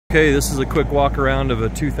Okay, this is a quick walk around of a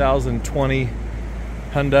 2020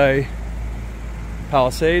 Hyundai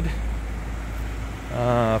Palisade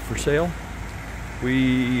for sale.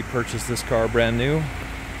 We purchased this car brand new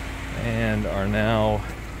and are now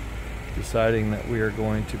deciding that we are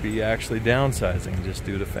going to be actually downsizing just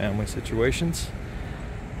due to family situations.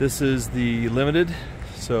 This is the Limited,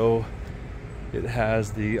 so it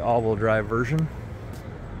has the all-wheel drive version.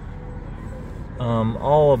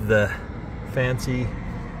 All of the fancy,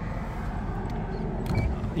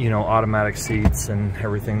 automatic seats and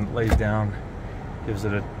everything that lays down gives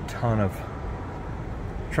it a ton of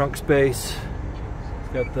trunk space. It's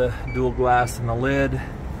got the dual glass in the lid,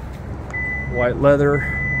 white leather,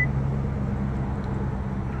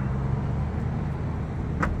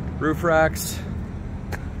 roof racks,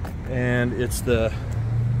 and it's they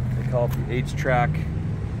call it the HiTrack,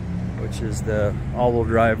 which is the all-wheel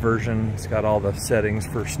drive version. It's got all the settings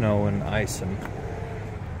for snow and ice and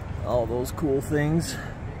all those cool things.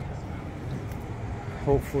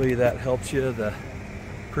 Hopefully that helps you. The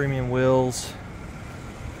premium wheels,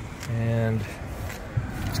 and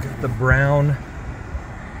it's got the brown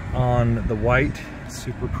on the white.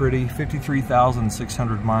 Super pretty.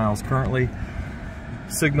 53,600 miles currently.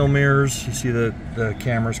 Signal mirrors. You see the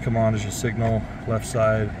cameras come on as you signal, left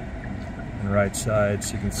side and right side,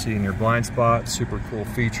 so you can see in your blind spot. Super cool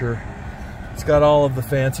feature. It's got all of the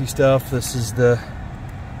fancy stuff. This is the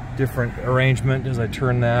different arrangement. As I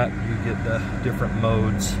turn that, you get the different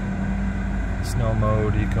modes: snow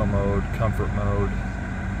mode, eco mode, comfort mode,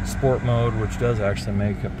 sport mode, which does actually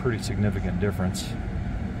make a pretty significant difference,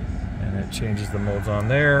 and it changes the modes on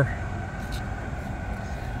there.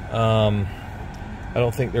 I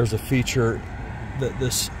don't think there's a feature that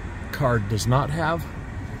this car does not have.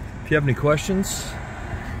 If you have any questions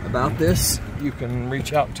about this, you can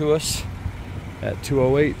reach out to us at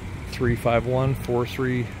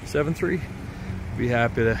 208-351-4373. Be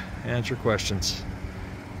happy to answer questions.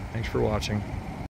 Thanks for watching.